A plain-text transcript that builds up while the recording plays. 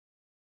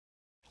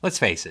Let's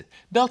face it,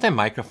 built-in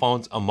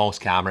microphones on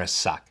most cameras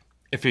suck.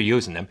 If you're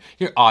using them,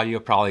 your audio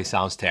probably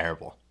sounds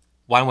terrible.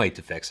 One way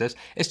to fix this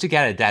is to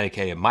get a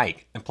dedicated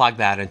mic and plug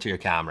that into your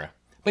camera.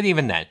 But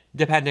even then,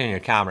 depending on your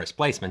camera's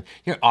placement,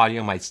 your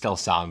audio might still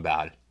sound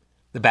bad.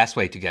 The best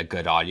way to get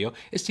good audio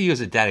is to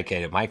use a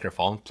dedicated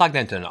microphone plugged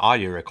into an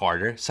audio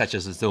recorder such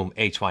as a Zoom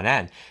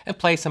H1N and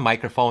place the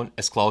microphone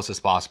as close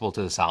as possible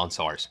to the sound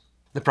source.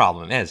 The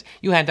problem is,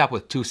 you end up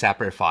with two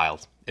separate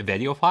files, a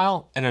video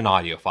file and an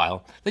audio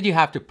file, that you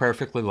have to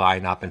perfectly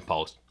line up in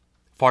post.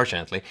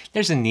 Fortunately,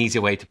 there's an easy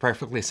way to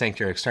perfectly sync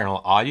your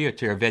external audio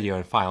to your video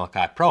in Final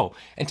Cut Pro,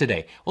 and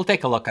today we'll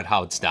take a look at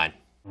how it's done.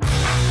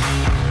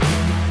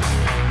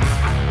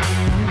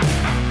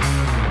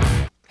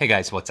 Hey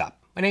guys, what's up?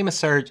 My name is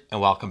Serge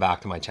and welcome back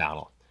to my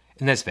channel.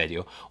 In this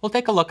video, we'll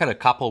take a look at a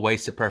couple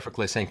ways to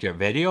perfectly sync your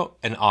video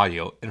and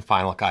audio in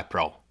Final Cut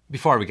Pro.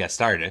 Before we get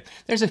started,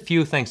 there's a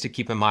few things to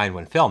keep in mind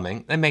when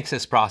filming that makes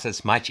this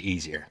process much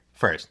easier.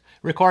 First,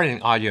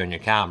 recording audio in your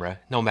camera,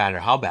 no matter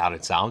how bad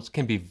it sounds,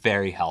 can be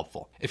very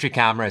helpful. If your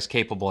camera is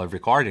capable of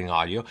recording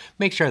audio,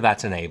 make sure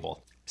that's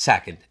enabled.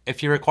 Second,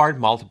 if you record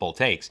multiple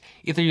takes,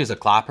 either use a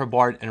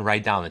clapperboard and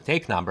write down the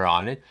take number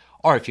on it,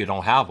 or if you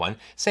don't have one,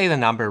 say the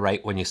number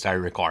right when you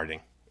start recording.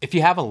 If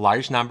you have a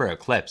large number of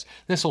clips,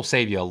 this will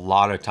save you a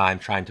lot of time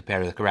trying to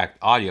pair the correct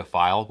audio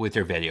file with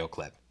your video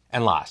clip.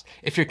 And last,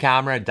 if your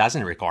camera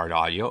doesn't record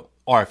audio,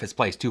 or if it's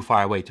placed too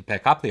far away to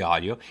pick up the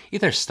audio,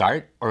 either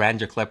start or end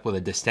your clip with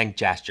a distinct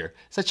gesture,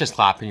 such as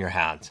clapping your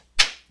hands.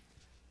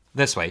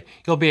 This way,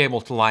 you'll be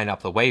able to line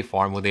up the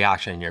waveform with the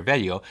action in your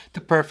video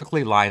to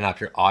perfectly line up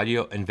your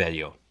audio and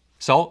video.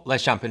 So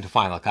let's jump into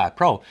Final Cut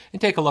Pro and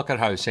take a look at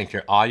how to sync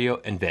your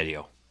audio and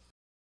video.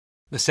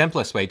 The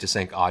simplest way to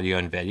sync audio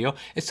and video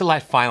is to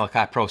let Final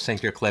Cut Pro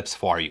sync your clips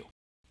for you.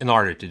 In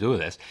order to do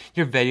this,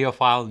 your video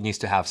file needs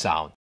to have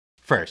sound.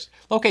 First,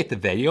 locate the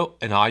video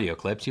and audio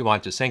clips you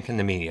want to sync in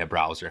the media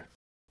browser.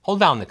 Hold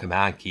down the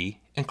Command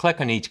key and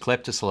click on each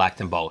clip to select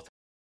them both.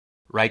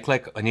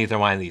 Right-click on either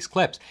one of these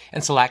clips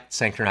and select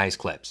Synchronize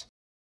Clips.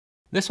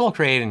 This will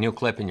create a new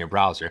clip in your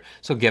browser,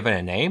 so give it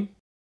a name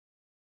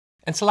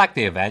and select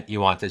the event you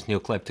want this new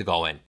clip to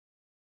go in.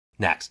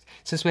 Next,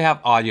 since we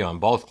have audio on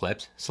both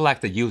clips,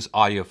 select the Use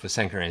Audio for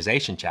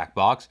Synchronization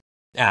checkbox,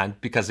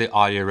 and because the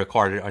audio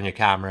recorded on your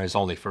camera is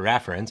only for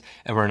reference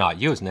and we're not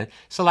using it,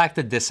 select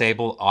the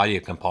Disable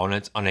Audio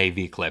Components on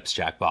AV Clips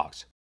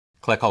checkbox.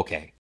 Click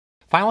OK.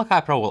 Final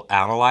Cut Pro will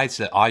analyze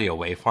the audio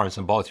waveforms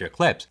on both your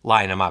clips,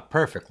 line them up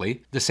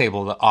perfectly,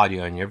 disable the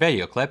audio in your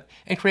video clip,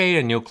 and create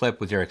a new clip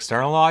with your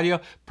external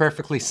audio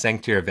perfectly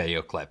synced to your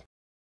video clip.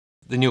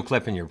 The new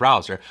clip in your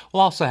browser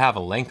will also have a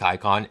link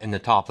icon in the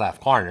top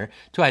left corner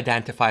to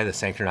identify the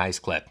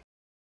synchronized clip.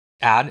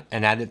 Add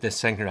and edit this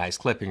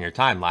synchronized clip in your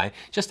timeline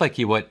just like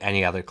you would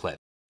any other clip.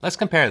 Let's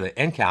compare the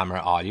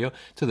in-camera audio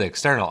to the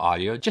external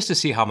audio just to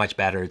see how much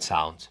better it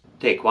sounds.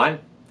 Take one.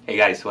 Hey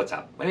guys, what's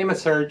up? My name is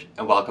Serge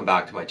and welcome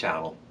back to my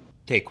channel.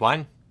 Take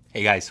one.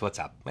 Hey guys, what's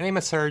up? My name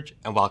is Serge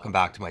and welcome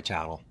back to my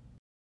channel.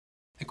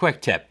 A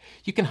quick tip,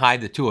 you can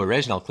hide the two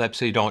original clips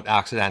so you don't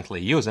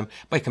accidentally use them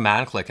by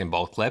command-clicking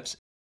both clips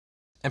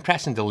and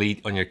pressing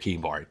delete on your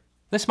keyboard.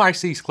 This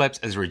marks these clips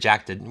as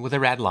rejected with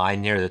a red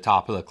line near the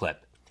top of the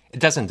clip. It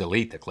doesn't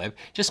delete the clip,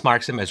 just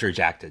marks them as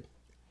rejected.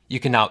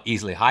 You can now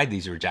easily hide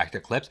these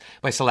rejected clips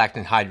by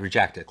selecting Hide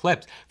Rejected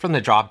Clips from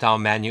the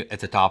drop-down menu at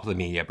the top of the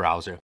media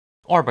browser,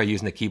 or by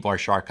using the keyboard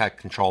shortcut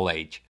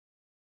Ctrl-H.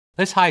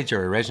 This hides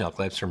your original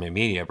clips from your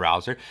media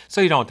browser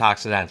so you don't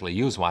accidentally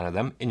use one of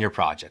them in your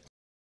project.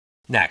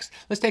 Next,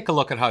 let's take a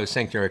look at how to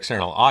sync your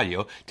external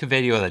audio to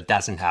video that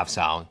doesn't have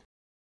sound.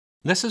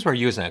 This is where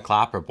using a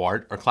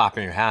clapperboard or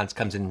clapping your hands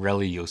comes in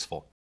really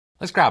useful.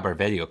 Let's grab our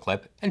video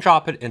clip and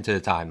drop it into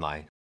the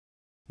timeline.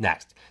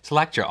 Next,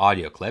 select your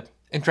audio clip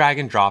and drag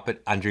and drop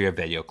it under your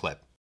video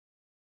clip.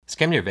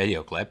 Skim your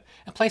video clip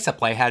and place a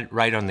playhead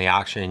right on the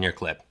action in your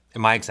clip,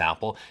 in my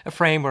example, a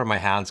frame where my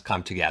hands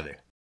come together.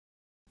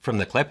 From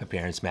the Clip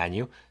Appearance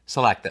menu,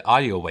 select the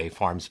Audio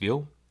Waveforms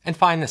view and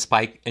find the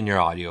spike in your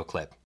audio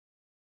clip.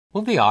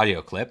 Move the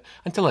audio clip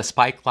until a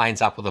spike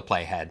lines up with the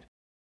playhead.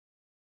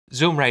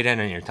 Zoom right in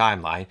on your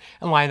timeline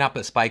and line up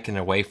a spike in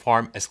the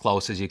waveform as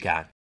close as you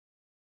can.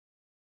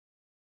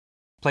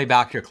 Play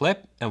back your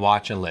clip and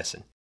watch and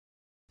listen.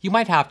 You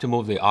might have to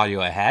move the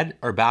audio ahead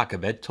or back a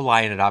bit to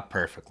line it up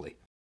perfectly.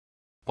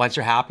 Once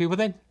you're happy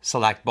with it,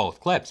 select both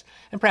clips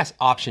and press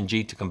Option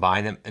G to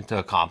combine them into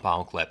a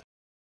compound clip.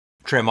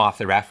 Trim off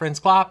the reference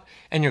clap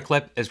and your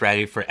clip is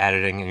ready for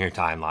editing in your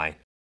timeline.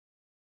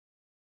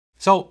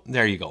 So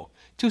there you go,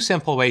 two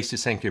simple ways to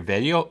sync your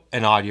video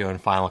and audio in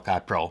Final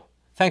Cut Pro.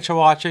 Thanks for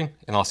watching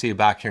and I'll see you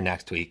back here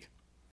next week.